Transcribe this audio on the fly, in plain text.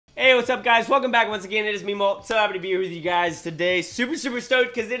Hey, what's up, guys? Welcome back once again. It is me, MOLT. So happy to be here with you guys today. Super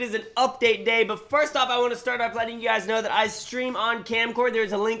stoked because it is an update day. But first off, I want to start off letting you guys know that I stream on Camcord.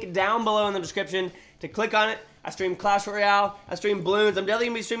 There's a link down below in the description to click on it. I stream Clash Royale. I stream Bloons. I'm definitely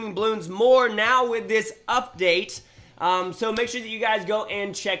going to be streaming Bloons more now with this update. So make sure that you guys go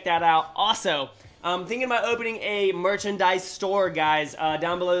and check that out. Also, I'm thinking about opening a merchandise store, guys.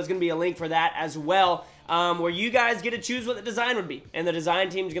 Down below, there's going to be a link for that as well. Where you guys get to choose what the design would be, and the design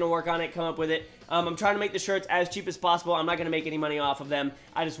team's going to work on it, come up with it. I'm trying to make the shirts as cheap as possible. I'm not going to make any money off of them.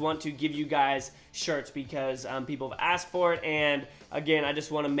 I just want to give you guys shirts because people have asked for it, and again, I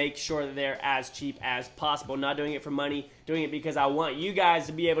just want to make sure that they're as cheap as possible. Not doing it for money, doing it because I want you guys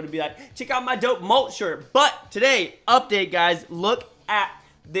to be able to be like, check out my dope MOLT shirt. But today, update, guys, look at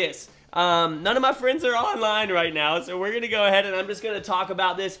this. None of my friends are online right now, so we're going to go ahead and I'm just going to talk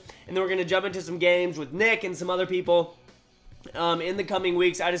about this, and then we're going to jump into some games with Nick and some other people in the coming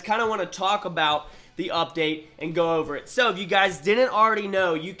weeks. I just kind of want to talk about the update and go over it. So if you guys didn't already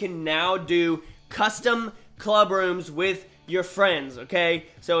know, you can now do custom club rooms with your friends, okay?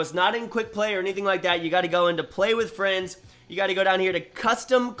 So it's not in quick play or anything like that. You got to go into play with friends. You got to go down here to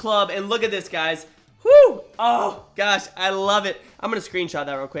custom club, and look at this, guys. Whoo! Oh, gosh, I love it. I'm going to screenshot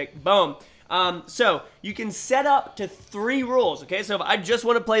that real quick. Boom. So, you can set up to 3 rules, okay? So, if I just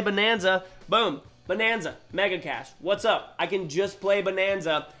want to play Bonanza, boom, Bonanza, Mega Cash. What's up? I can just play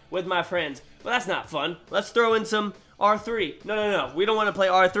Bonanza with my friends. But that's not fun. Let's throw in some R3. No. We don't want to play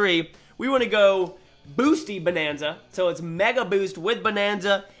R3. We want to go Boosty Bonanza. So, it's Mega Boost with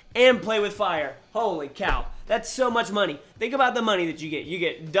Bonanza and play with fire. Holy cow. That's so much money. Think about the money that you get. You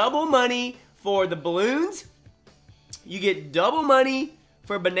get double money for the balloons, you get double money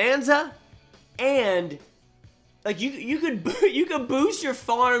for Bonanza, and like you could boost your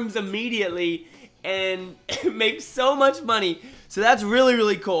farms immediately and make so much money. So that's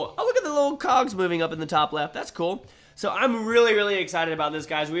really cool. Oh, look at the little cogs moving up in the top left. That's cool. So I'm really excited about this,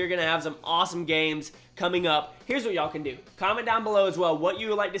 guys. We are gonna have some awesome games coming up. Here's what y'all can do. Comment down below as well what you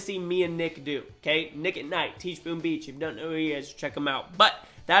would like to see me and Nick do. Okay, Nick at Night, Teaspoon Beach. If you don't know who he is, check him out. But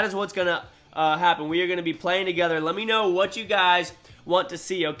that is what's gonna happen. We are going to be playing together. Let me know what you guys want to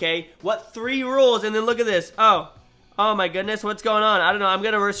see, okay? What 3 rules? And then look at this. Oh my goodness, what's going on? I don't know. I'm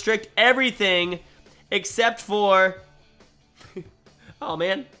going to restrict everything except for... Oh,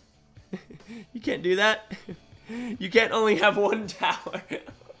 man. You can't do that. You can't only have 1 tower.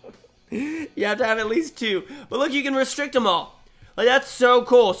 You have to have at least 2. But look, you can restrict them all. Like, that's so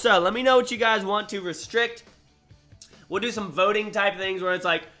cool. So, let me know what you guys want to restrict. We'll do some voting type things where it's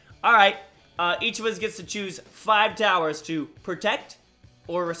like, all right, each of us gets to choose 5 towers to protect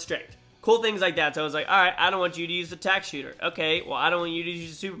or restrict. Cool things like that. So I was like, all right, I don't want you to use the tax shooter. Okay, well, I don't want you to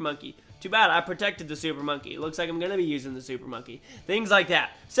use the super monkey. Too bad, I protected the super monkey. It looks like I'm going to be using the super monkey. Things like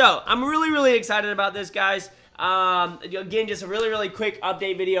that. So I'm really excited about this, guys. Again, just a really quick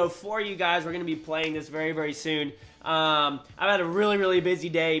update video for you guys. We're going to be playing this very soon. I've had a really busy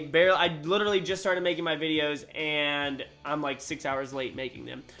day. I literally just started making my videos, and I'm like 6 hours late making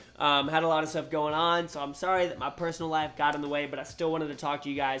them. Had a lot of stuff going on, so I'm sorry that my personal life got in the way, but I still wanted to talk to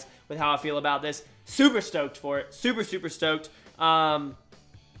you guys with how I feel about this. Super stoked for it. Super stoked. Yeah,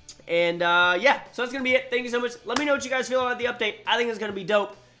 so that's going to be it. Thank you so much. Let me know what you guys feel about the update. I think it's going to be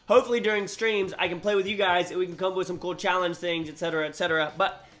dope. Hopefully during streams, I can play with you guys, and we can come up with some cool challenge things, etc.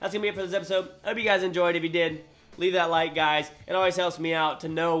 But that's going to be it for this episode. I hope you guys enjoyed. If you did, leave that like, guys. It always helps me out to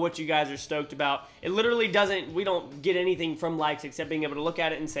know what you guys are stoked about. It literally doesn't, we don't get anything from likes except being able to look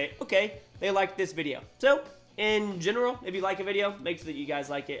at it and say, okay, they liked this video. So, in general, if you like a video, make sure that you guys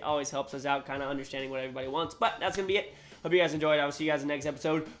like it. Always helps us out, kind of understanding what everybody wants. But that's going to be it. Hope you guys enjoyed. I will see you guys in the next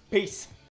episode. Peace.